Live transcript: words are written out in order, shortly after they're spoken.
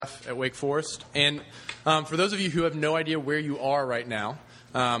at Wake Forest. And for those of you who have no idea where you are right now,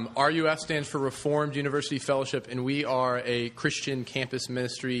 RUF stands for Reformed University Fellowship, and we are a Christian campus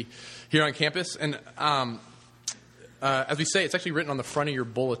ministry here on campus. And as we say, it's actually written on the front of your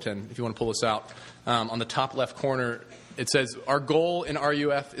bulletin, if you want to pull this out. On the top left corner, it says, our goal in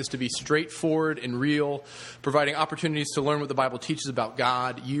RUF is to be straightforward and real, providing opportunities to learn what the Bible teaches about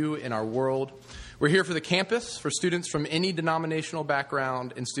God, you, and our world. We're here for the campus, for students from any denominational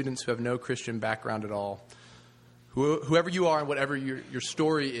background and students who have no Christian background at all. Whoever you are and whatever your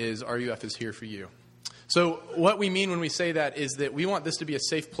story is, RUF is here for you. So what we mean when we say that is that we want this to be a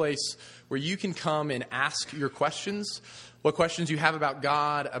safe place where you can come and ask your questions, what questions you have about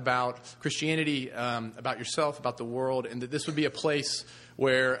God, about Christianity, about yourself, about the world, and that this would be a place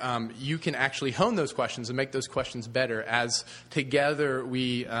where you can actually hone those questions and make those questions better as together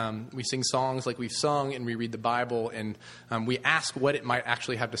we sing songs like we've sung and we read the Bible and we ask what it might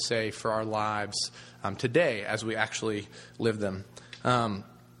actually have to say for our lives today as we actually live them. One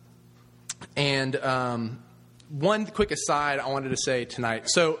quick aside I wanted to say tonight.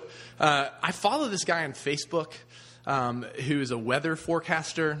 So I follow this guy on Facebook who is a weather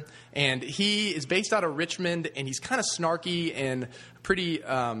forecaster, and he is based out of Richmond, and he's kind of snarky and pretty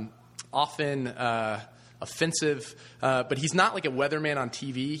often offensive, but he's not like a weatherman on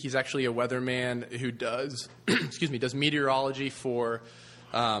TV. He's actually a weatherman who does does meteorology for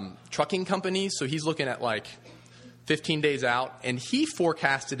trucking companies. So he's looking at like 15 days out, and he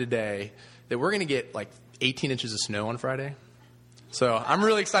forecasted today that we're going to get like 18 inches of snow on Friday. So I'm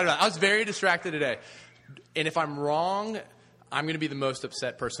really excited about it. I was very distracted today. And if I'm wrong, I'm going to be the most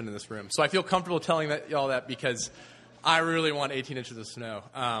upset person in this room. So I feel comfortable telling y'all that because I really want 18 inches of snow.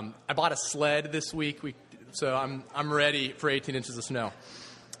 I bought a sled this week, so I'm ready for 18 inches of snow.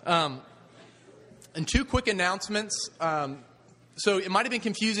 And two quick announcements. So it might have been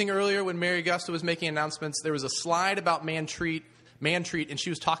confusing earlier when Mary Augusta was making announcements. There was a slide about Mantreat, and she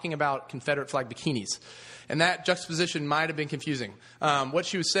was talking about Confederate flag bikinis. And that juxtaposition might have been confusing. What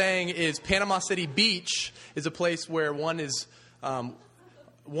she was saying is Panama City Beach is a place where one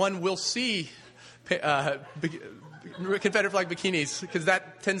will see Confederate flag bikinis, because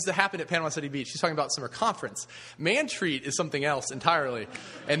that tends to happen at Panama City Beach. She's talking about summer conference. Mantreat is something else entirely.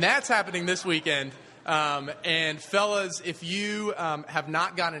 And that's happening this weekend. And fellas, if you have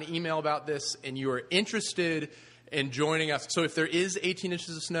not gotten an email about this and you are interested in joining us, so if there is 18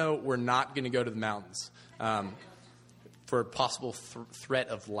 inches of snow, we're not going to go to the mountains for a possible threat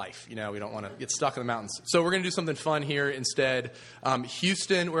of life. You know, we don't want to get stuck in the mountains. So we're going to do something fun here instead.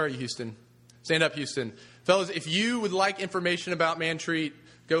 Houston, where are you, Houston? Stand up, Houston. Fellas, if you would like information about Mantreat,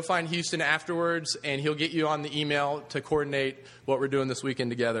 go find Houston afterwards, and he'll get you on the email to coordinate what we're doing this weekend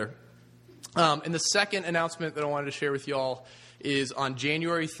together. And the second announcement that I wanted to share with y'all is on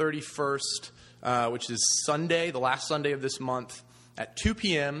January 31st, which is Sunday, the last Sunday of this month, at 2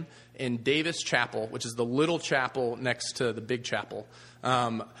 p.m. in Davis Chapel, which is the little chapel next to the big chapel.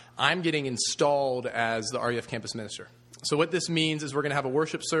 I'm getting installed as the RUF campus minister. So what this means is we're going to have a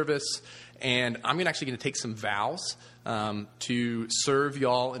worship service, and I'm actually going to take some vows to serve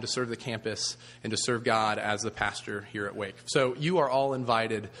y'all and to serve the campus and to serve God as the pastor here at Wake. So you are all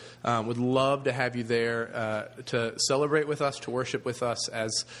invited. Would love to have you there to celebrate with us, to worship with us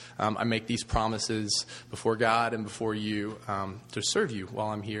as I make these promises before God and before you to serve you while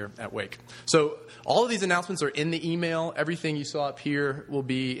I'm here at Wake. So all of these announcements are in the email. Everything you saw up here will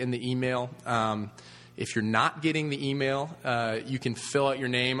be in the email. If you're not getting the email, you can fill out your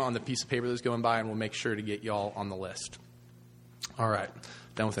name on the piece of paper that's going by, and we'll make sure to get y'all on the list. All right,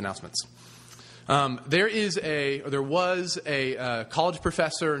 done with announcements. There was a college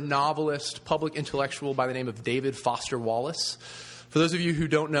professor, novelist, public intellectual by the name of David Foster Wallace. For those of you who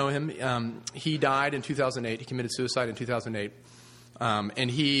don't know him, he died in 2008. He committed suicide in 2008. And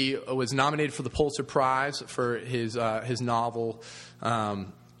he was nominated for the Pulitzer Prize for his novel,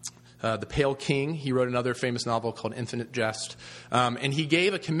 The Pale King. He wrote another famous novel called Infinite Jest. And he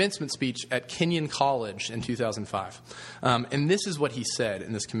gave a commencement speech at Kenyon College in 2005. And this is what he said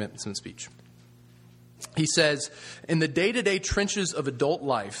in this commencement speech. He says, in the day-to-day trenches of adult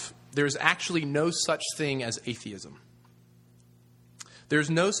life, there is actually no such thing as atheism. There's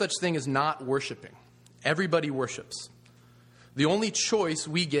no such thing as not worshiping. Everybody worships. The only choice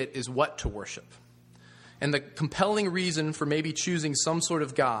we get is what to worship. And the compelling reason for maybe choosing some sort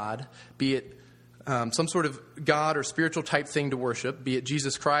of God, be it some sort of God or spiritual type thing to worship, be it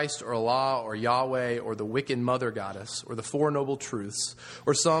Jesus Christ or Allah or Yahweh or the Wiccan Mother Goddess or the Four Noble Truths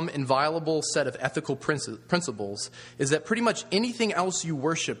or some inviolable set of ethical principles, is that pretty much anything else you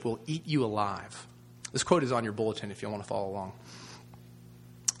worship will eat you alive. This quote is on your bulletin if you want to follow along.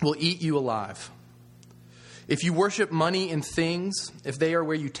 will eat you alive. If you worship money and things, if they are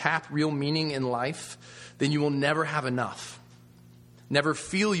where you tap real meaning in life, then you will never have enough. Never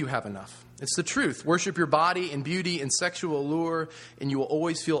feel you have enough. It's the truth. Worship your body and beauty and sexual allure, and you will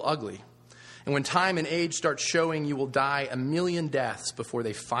always feel ugly. And when time and age start showing, you will die a million deaths before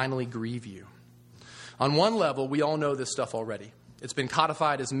they finally grieve you. On one level, we all know this stuff already. It's been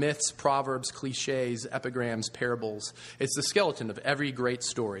codified as myths, proverbs, cliches, epigrams, parables. It's the skeleton of every great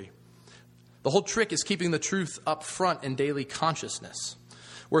story. The whole trick is keeping the truth up front in daily consciousness.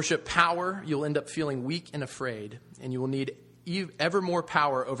 Worship power, you'll end up feeling weak and afraid, and you will need ever more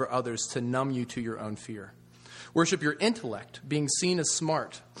power over others to numb you to your own fear. Worship your intellect, being seen as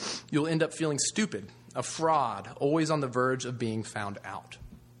smart. You'll end up feeling stupid, a fraud, always on the verge of being found out.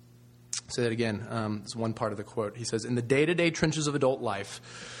 Say that again. It's one part of the quote. He says, in the day-to-day trenches of adult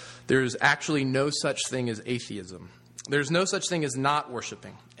life, there's actually no such thing as atheism. There's no such thing as not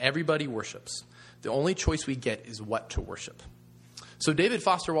worshiping. Everybody worships. The only choice we get is what to worship. So David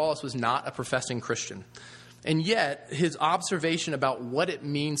Foster Wallace was not a professing Christian. And yet, his observation about what it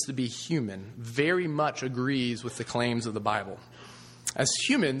means to be human very much agrees with the claims of the Bible. As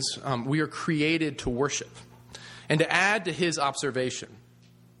humans, we are created to worship. And to add to his observation,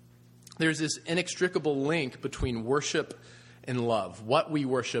 there's this inextricable link between worship and love, what we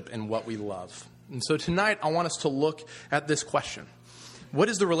worship and what we love. And so tonight, I want us to look at this question. What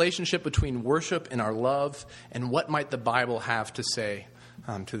is the relationship between worship and our love, and what might the Bible have to say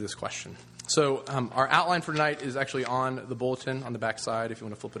to this question? So our outline for tonight is actually on the bulletin on the back side, if you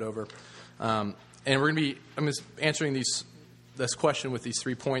want to flip it over. And I'm just answering this question with these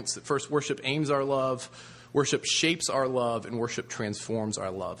 3 points. That first, worship aims our love, worship shapes our love, and worship transforms our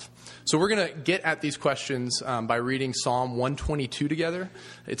love. So we're going to get at these questions by reading Psalm 122 together.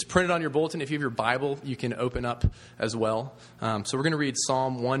 It's printed on your bulletin. If you have your Bible, you can open up as well. So we're going to read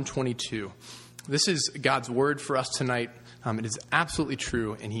Psalm 122. This is God's word for us tonight. It is absolutely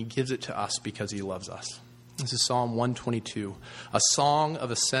true, and he gives it to us because he loves us. This is Psalm 122, a song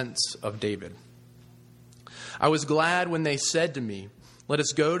of ascents of David. I was glad when they said to me, let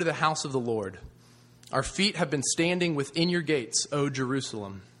us go to the house of the Lord. Our feet have been standing within your gates, O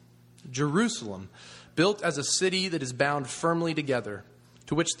Jerusalem. Jerusalem, built as a city that is bound firmly together,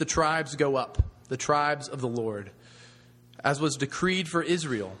 to which the tribes go up, the tribes of the Lord. As was decreed for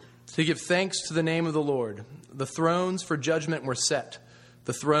Israel, to give thanks to the name of the Lord. The thrones for judgment were set,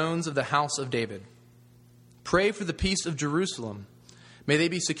 the thrones of the house of David. Pray for the peace of Jerusalem. May they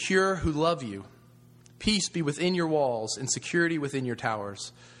be secure who love you. Peace be within your walls and security within your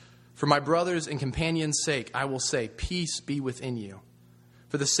towers. For my brothers and companions' sake, I will say, peace be within you.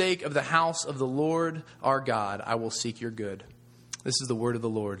 For the sake of the house of the Lord our God, I will seek your good. This is the word of the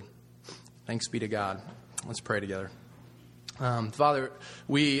Lord. Thanks be to God. Let's pray together. Father,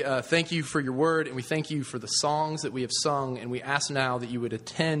 we thank you for your word, and we thank you for the songs that we have sung, and we ask now that you would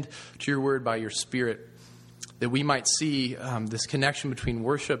attend to your word by your Spirit, that we might see this connection between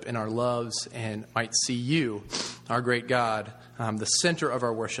worship and our loves, and might see you, our great God, the center of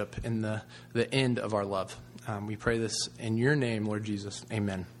our worship and the end of our love. We pray this in your name, Lord Jesus.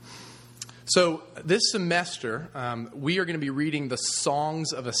 Amen. So this semester, we are going to be reading the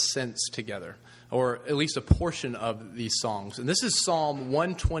Songs of Ascents together, or at least a portion of these songs. And this is Psalm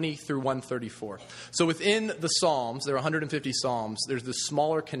 120 through 134. So within the Psalms, there are 150 Psalms. There's this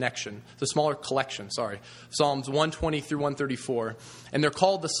smaller collection, Psalms 120 through 134. And they're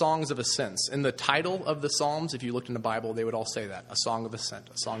called the Songs of Ascents. And the title of the Psalms, if you looked in the Bible, they would all say that, a song of ascent,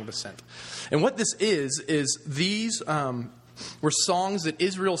 a song of ascent. And what this is these were songs that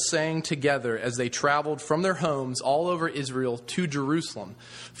Israel sang together as they traveled from their homes all over Israel to Jerusalem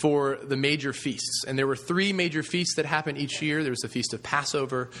for the major feasts. And there were 3 major feasts that happened each year. There was the Feast of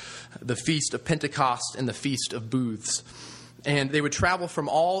Passover, the Feast of Pentecost, and the Feast of Booths. And they would travel from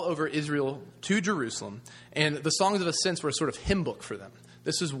all over Israel to Jerusalem. And the Songs of Ascents were a sort of hymn book for them.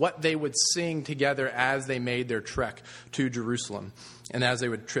 This is what they would sing together as they made their trek to Jerusalem and as they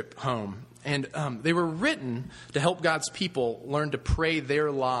would trip home. And they were written to help God's people learn to pray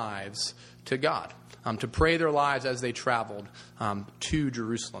their lives to God, to pray their lives as they traveled to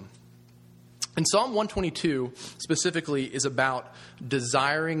Jerusalem. And Psalm 122 specifically is about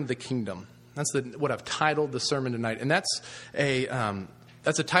desiring the kingdom. That's what I've titled the sermon tonight. And that's a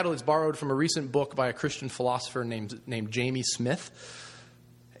title that's borrowed from a recent book by a Christian philosopher named Jamie Smith.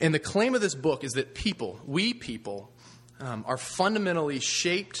 And the claim of this book is that we people, are fundamentally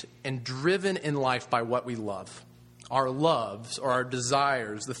shaped and driven in life by what we love. Our loves or our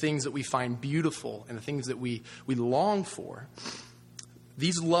desires, the things that we find beautiful and the things that we long for.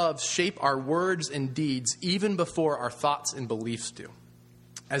 These loves shape our words and deeds even before our thoughts and beliefs do.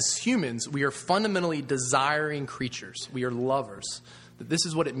 as humans, we are fundamentally desiring creatures. We are lovers. This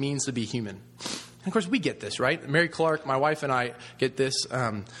is what it means to be human. And of course, we get this, right? Mary Clark, my wife, and I get this.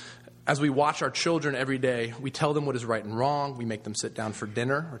 As we watch our children every day, we tell them what is right and wrong. We make them sit down for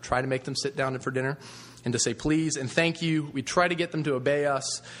dinner, or try to make them sit down for dinner, and to say please and thank you. We try to get them to obey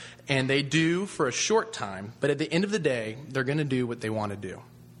us, and they do for a short time. But at the end of the day, they're going to do what they want to do.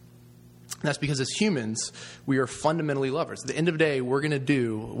 And that's because as humans, we are fundamentally lovers. At the end of the day, we're going to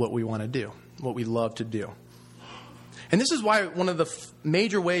do what we want to do, what we love to do. And this is why one of the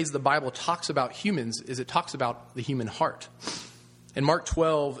major ways the Bible talks about humans is it talks about the human heart. In Mark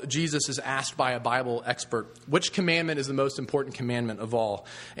 12, Jesus is asked by a Bible expert, which commandment is the most important commandment of all?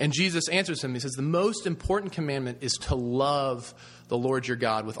 And Jesus answers him. He says, the most important commandment is to love the Lord your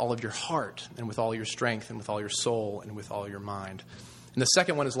God with all of your heart and with all your strength and with all your soul and with all your mind. And the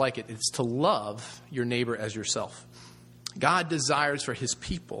second one is like it. It's to love your neighbor as yourself. God desires for his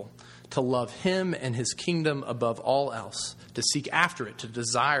people to love him and his kingdom above all else, to seek after it, to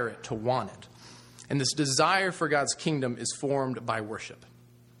desire it, to want it. And this desire for God's kingdom is formed by worship.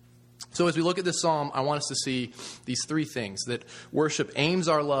 So as we look at this psalm, I want us to see these three things, that worship aims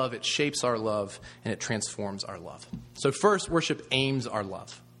our love, it shapes our love, and it transforms our love. So first, worship aims our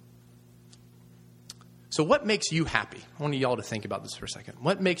love. So what makes you happy? I want y'all to think about this for a second.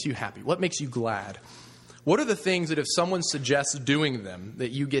 What makes you happy? What makes you glad? What are the things that if someone suggests doing them,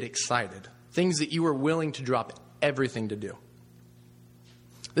 that you get excited? Things that you are willing to drop everything to do.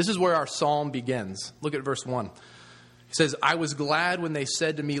 This is where our psalm begins. Look at verse 1. It says, I was glad when they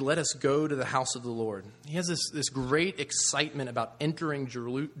said to me, let us go to the house of the Lord. He has this great excitement about entering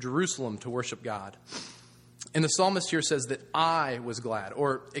Jerusalem to worship God. And the psalmist here says that I was glad,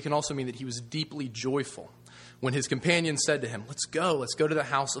 or it can also mean that he was deeply joyful when his companions said to him, let's go to the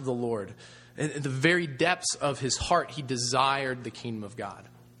house of the Lord. In the very depths of his heart, he desired the kingdom of God.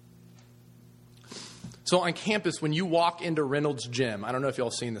 So on campus, when you walk into Reynolds Gym, I don't know if y'all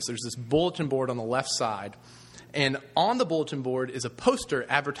have seen this, there's this bulletin board on the left side. And on the bulletin board is a poster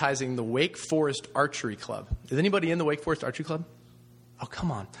advertising the Wake Forest Archery Club. Is anybody in the Wake Forest Archery Club? Oh,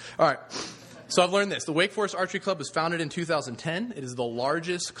 come on. All right. So I've learned this. The Wake Forest Archery Club was founded in 2010. It is the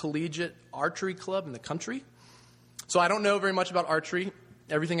largest collegiate archery club in the country. So I don't know very much about archery.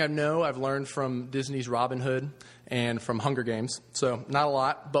 Everything I know, I've learned from Disney's Robin Hood and from Hunger Games. So not a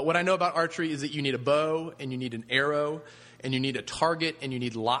lot. But what I know about archery is that you need a bow and you need an arrow and you need a target and you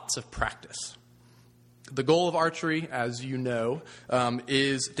need lots of practice. The goal of archery, as you know,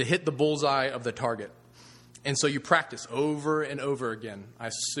 is to hit the bullseye of the target. And so you practice over and over again, I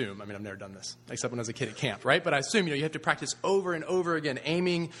assume. I mean, I've never done this, except when I was a kid at camp, right? But I assume, you have to practice over and over again,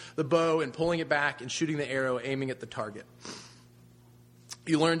 aiming the bow and pulling it back and shooting the arrow, aiming at the target.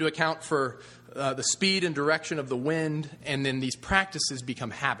 You learn to account for the speed and direction of the wind, and then these practices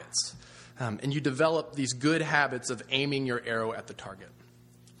become habits. And you develop these good habits of aiming your arrow at the target.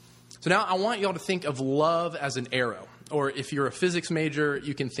 So now I want you all to think of love as an arrow. Or if you're a physics major,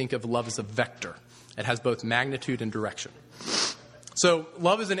 you can think of love as a vector. It has both magnitude and direction. So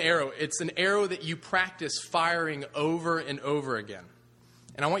love is an arrow. It's an arrow that you practice firing over and over again.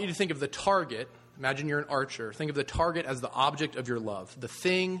 And I want you to think of the target. Imagine you're an archer. Think of the target as the object of your love, the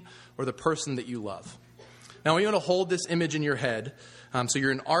thing or the person that you love. Now, I want you to hold this image in your head. So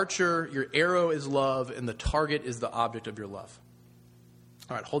you're an archer, your arrow is love, and the target is the object of your love.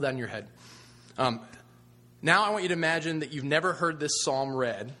 All right, hold that in your head. Now I want you to imagine that you've never heard this psalm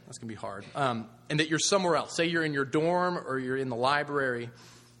read. That's going to be hard. And that you're somewhere else. Say you're in your dorm or you're in the library.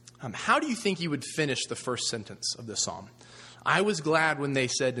 How do you think you would finish the first sentence of this psalm? I was glad when they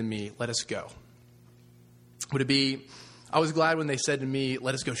said to me, let us go. Would it be, I was glad when they said to me,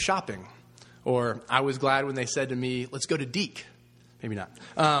 let us go shopping? Or I was glad when they said to me, let's go to Deke? Maybe not.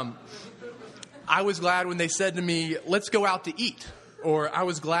 I was glad when they said to me, let's go out to eat. Or I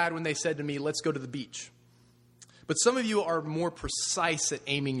was glad when they said to me, let's go to the beach. But some of you are more precise at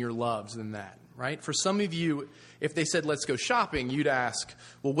aiming your loves than that, right? For some of you, if they said, let's go shopping, you'd ask,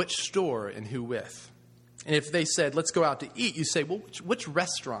 well, which store and who with? And if they said, let's go out to eat, you say, well, which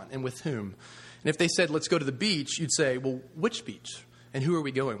restaurant and with whom? And if they said, let's go to the beach, you'd say, well, which beach and who are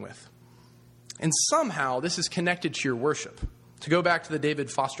we going with? And somehow this is connected to your worship. To go back to the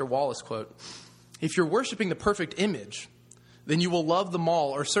David Foster Wallace quote, if you're worshiping the perfect image, then you will love the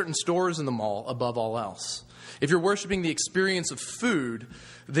mall or certain stores in the mall above all else. If you're worshiping the experience of food,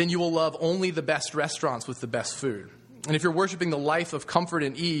 then you will love only the best restaurants with the best food. And if you're worshiping the life of comfort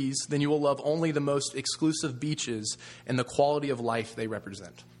and ease, then you will love only the most exclusive beaches and the quality of life they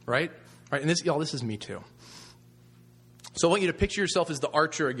represent. Right? Right? And this is me too. So I want you to picture yourself as the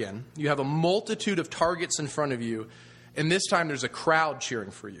archer again. You have a multitude of targets in front of you, And this time there's a crowd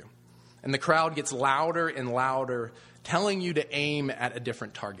cheering for you. And the crowd gets louder and louder, telling you to aim at a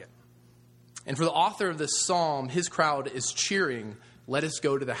different target. And for the author of this psalm, his crowd is cheering, "Let us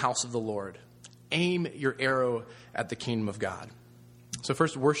go to the house of the Lord." Aim your arrow at the kingdom of God. So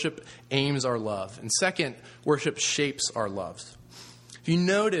first, worship aims our love. And second, worship shapes our loves. If you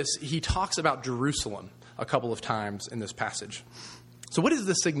notice, he talks about Jerusalem a couple of times in this passage. So what is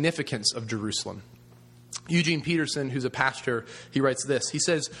the significance of Jerusalem? Eugene Peterson, who's a pastor, he writes this. He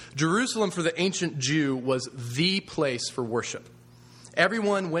says, Jerusalem for the ancient Jew was the place for worship.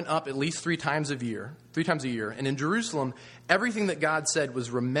 Everyone went up at least three times a year. And in Jerusalem, everything that God said was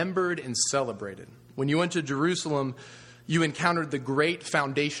remembered and celebrated. When you went to Jerusalem, you encountered the great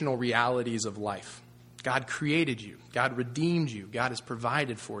foundational realities of life. God created you. God redeemed you. God has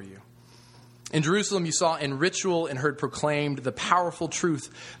provided for you. In Jerusalem, you saw in ritual and heard proclaimed the powerful truth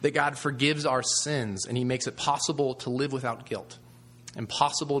that God forgives our sins and he makes it possible to live without guilt and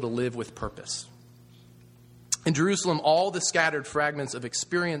possible to live with purpose. In Jerusalem, all the scattered fragments of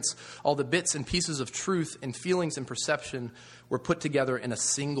experience, all the bits and pieces of truth and feelings and perception were put together in a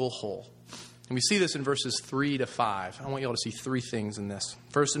single whole. And we see this in verses 3 to 5. I want you all to see three things in this.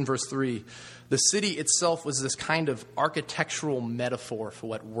 First, in verse 3, the city itself was this kind of architectural metaphor for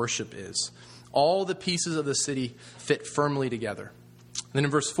what worship is. All the pieces of the city fit firmly together. Then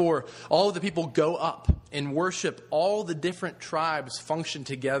in verse 4, all of the people go up and worship. All the different tribes function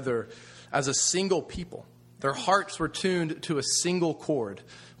together as a single people. Their hearts were tuned to a single chord,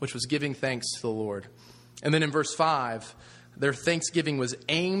 which was giving thanks to the Lord. And then in verse 5, their thanksgiving was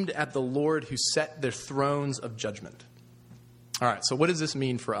aimed at the Lord who set their thrones of judgment. All right, so what does this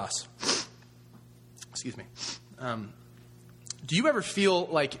mean for us? Excuse me. Do you ever feel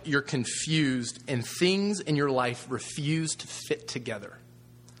like you're confused and things in your life refuse to fit together?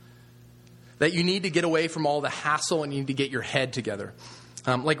 That you need to get away from all the hassle and you need to get your head together?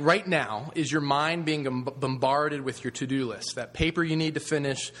 Like right now, is your mind being bombarded with your to-do list? That paper you need to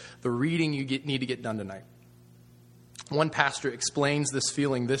finish, the reading you need to get done tonight. One pastor explains this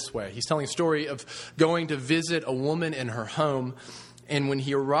feeling this way. He's telling a story of going to visit a woman in her home. And when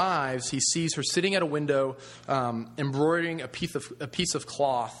he arrives, he sees her sitting at a window, embroidering a piece of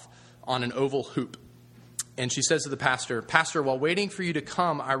cloth on an oval hoop. And she says to the pastor, "Pastor, while waiting for you to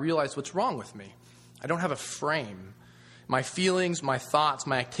come, I realized what's wrong with me. I don't have a frame. My feelings, my thoughts,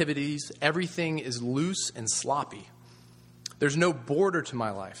 my activities, everything is loose and sloppy. There's no border to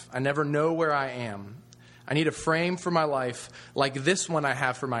my life. I never know where I am. I need a frame for my life like this one I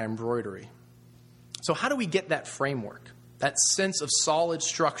have for my embroidery." So how do we get that framework? That sense of solid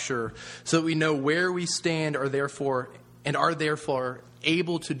structure so that we know where we stand are therefore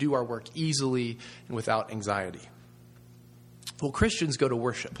able to do our work easily and without anxiety. Well, Christians go to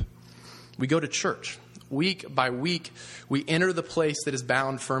worship. We go to church. Week by week, we enter the place that is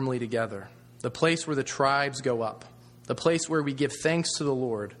bound firmly together, the place where the tribes go up, the place where we give thanks to the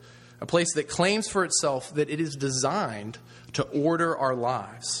Lord, a place that claims for itself that it is designed to order our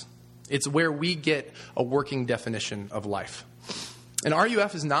lives. It's where we get a working definition of life. And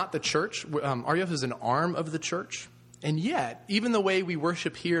RUF is not the church. RUF is an arm of the church. And yet, even the way we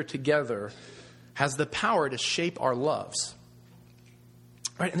worship here together has the power to shape our loves.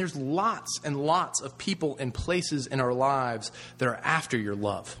 Right? And there's lots and lots of people and places in our lives that are after your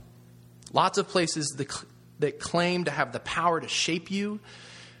love. Lots of places that claim to have the power to shape you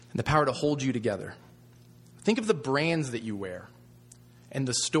and the power to hold you together. Think of the brands that you wear and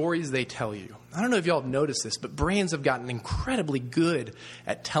the stories they tell you. I don't know if y'all have noticed this, but brands have gotten incredibly good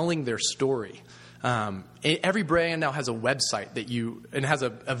at telling their story. Every brand now has a website and has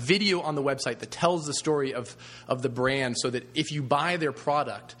a video on the website that tells the story of the brand, so that if you buy their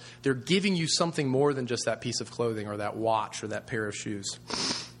product, they're giving you something more than just that piece of clothing or that watch or that pair of shoes.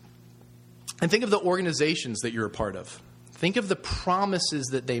 And think of the organizations that you're a part of. Think of the promises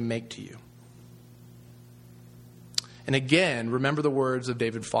that they make to you. And again, remember the words of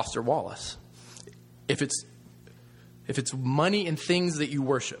David Foster Wallace. If it's money and things that you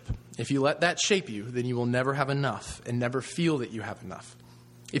worship, if you let that shape you, then you will never have enough and never feel that you have enough.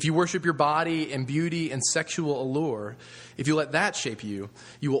 If you worship your body and beauty and sexual allure, if you let that shape you,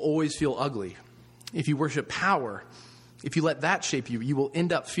 you will always feel ugly. If you worship power, if you let that shape you, you will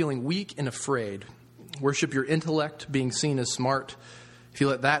end up feeling weak and afraid. Worship your intellect, being seen as smart. If you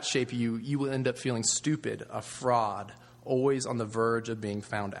let that shape you, you will end up feeling stupid, a fraud, always on the verge of being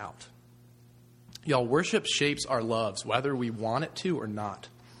found out. Y'all, worship shapes our loves, whether we want it to or not.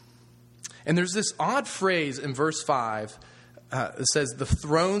 And there's this odd phrase in verse 5 that says, the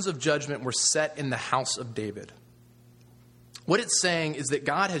thrones of judgment were set in the house of David. What it's saying is that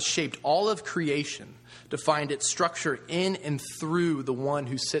God has shaped all of creation to find its structure in and through the one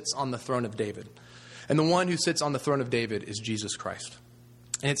who sits on the throne of David. And the one who sits on the throne of David is Jesus Christ.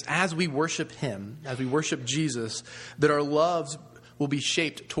 And it's as we worship him, as we worship Jesus, that our loves will be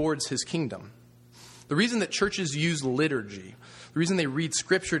shaped towards his kingdom. The reason that churches use liturgy, the reason they read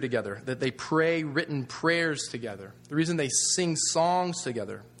scripture together, that they pray written prayers together, the reason they sing songs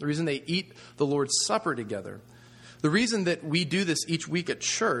together, the reason they eat the Lord's Supper together, the reason that we do this each week at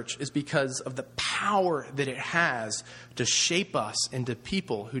church is because of the power that it has to shape us into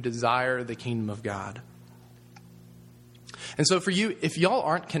people who desire the kingdom of God. And so for you, if y'all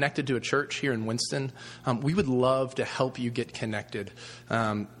aren't connected to a church here in Winston, we would love to help you get connected.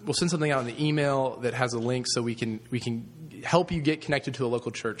 We'll send something out in the email that has a link so we can help you get connected to a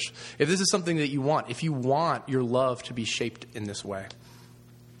local church. If this is something that you want, if you want your love to be shaped in this way.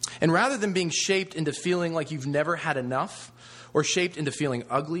 And rather than being shaped into feeling like you've never had enough, or shaped into feeling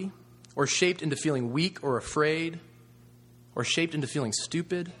ugly, or shaped into feeling weak or afraid, or shaped into feeling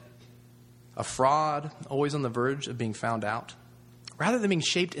stupid, a fraud, always on the verge of being found out. Rather than being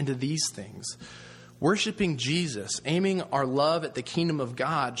shaped into these things, worshiping Jesus, aiming our love at the kingdom of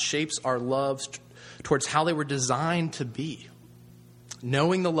God, shapes our loves towards how they were designed to be.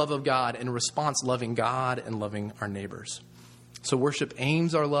 Knowing the love of God, and in response, loving God and loving our neighbors. So worship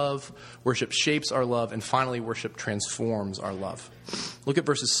aims our love, worship shapes our love, and finally, worship transforms our love. Look at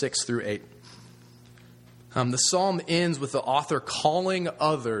verses 6 through 8. The psalm ends with the author calling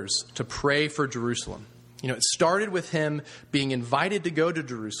others to pray for Jerusalem. It started with him being invited to go to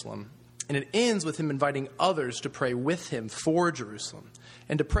Jerusalem, and it ends with him inviting others to pray with him for Jerusalem,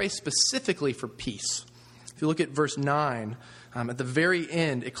 and to pray specifically for peace. If you look at verse 9, at the very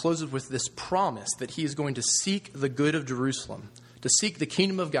end, it closes with this promise that he is going to seek the good of Jerusalem, to seek the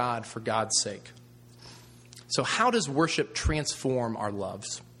kingdom of God for God's sake. So how does worship transform our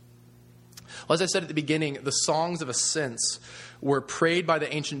loves? Well, as I said at the beginning, the songs of ascents were prayed by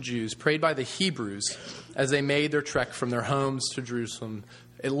the ancient Jews, prayed by the Hebrews, as they made their trek from their homes to Jerusalem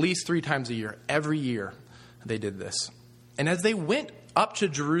at least 3 times a year. Every year they did this. And as they went up to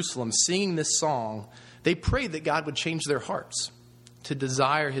Jerusalem singing this song, they prayed that God would change their hearts to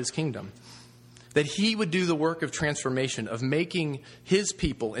desire his kingdom, that he would do the work of transformation, of making his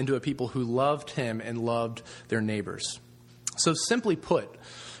people into a people who loved him and loved their neighbors. So simply put,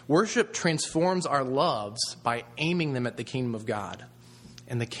 worship transforms our loves by aiming them at the kingdom of God.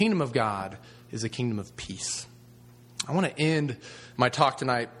 And the kingdom of God is a kingdom of peace. I want to end my talk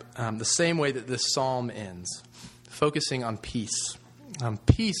tonight the same way that this psalm ends, focusing on peace.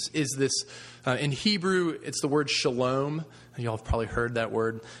 Peace is this, in Hebrew, it's the word shalom. Y'all have probably heard that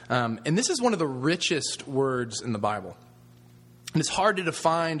word. And this is one of the richest words in the Bible. And it's hard to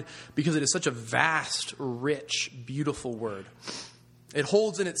define because it is such a vast, rich, beautiful word. It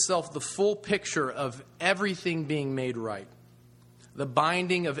holds in itself the full picture of everything being made right, the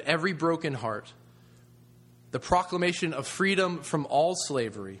binding of every broken heart, the proclamation of freedom from all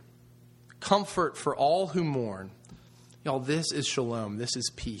slavery, comfort for all who mourn. Y'all, this is shalom. This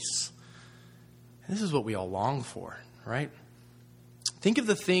is peace. And this is what we all long for, right? Think of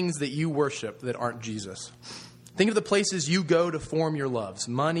the things that you worship that aren't Jesus. Think of the places you go to form your loves,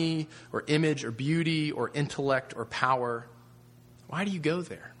 money or image or beauty or intellect or power. Why do you go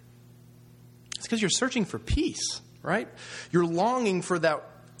there? It's because you're searching for peace, right? You're longing for that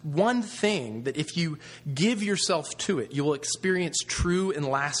one thing that if you give yourself to it, you will experience true and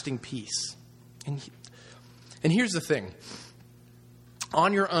lasting peace. And here's the thing.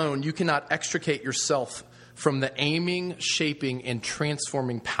 On your own, you cannot extricate yourself from the aiming, shaping, and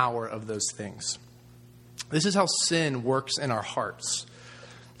transforming power of those things. This is how sin works in our hearts.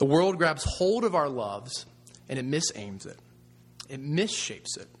 The world grabs hold of our loves and it misaims it. It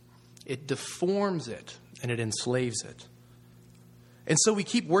misshapes it. It deforms it and it enslaves it. And so we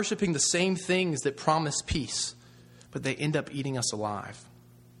keep worshiping the same things that promise peace, but they end up eating us alive.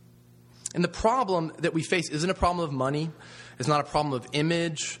 And the problem that we face isn't a problem of money. It's not a problem of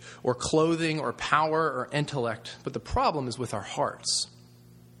image or clothing or power or intellect. But the problem is with our hearts.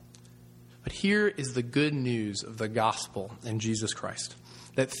 But here is the good news of the gospel in Jesus Christ.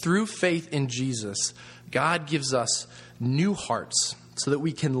 That through faith in Jesus, God gives us new hearts so that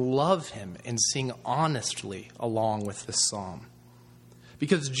we can love him and sing honestly along with this psalm.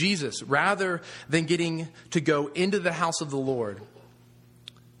 Because Jesus, rather than getting to go into the house of the Lord,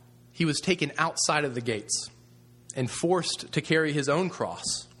 he was taken outside of the gates and forced to carry his own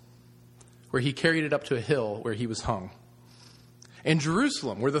cross, where he carried it up to a hill where he was hung. In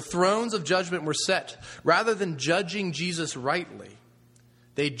Jerusalem, where the thrones of judgment were set, rather than judging Jesus rightly,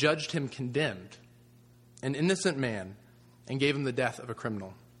 they judged him condemned, an innocent man, and gave him the death of a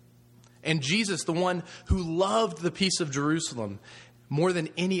criminal. And Jesus, the one who loved the peace of Jerusalem more than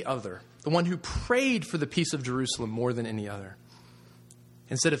any other, the one who prayed for the peace of Jerusalem more than any other.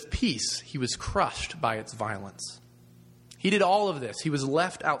 Instead of peace, he was crushed by its violence. He did all of this. He was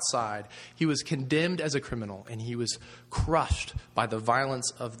left outside. He was condemned as a criminal, and he was crushed by the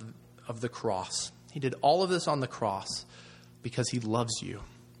violence of the cross. He did all of this on the cross because he loves you.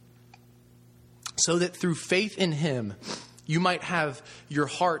 So that through faith in him, you might have your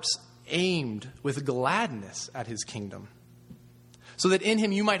hearts aimed with gladness at his kingdom. So that in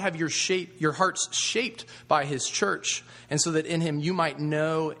him you might have your hearts shaped by his church, and so that in him you might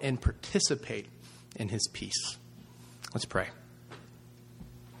know and participate in his peace. Let's pray.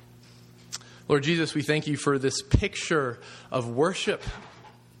 Lord Jesus, we thank you for this picture of worship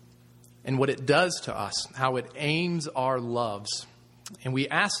and what it does to us, how it aims our loves. And we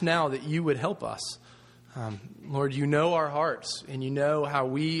ask now that you would help us. Lord, you know our hearts, and you know how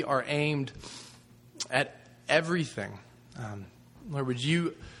we are aimed at everything. Lord, would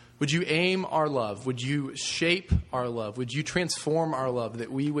you aim our love? Would you shape our love? Would you transform our love,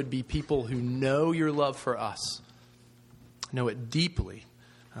 that we would be people who know your love for us, know it deeply,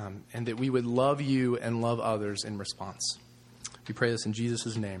 and that we would love you and love others in response. We pray this in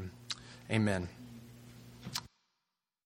Jesus' name. Amen.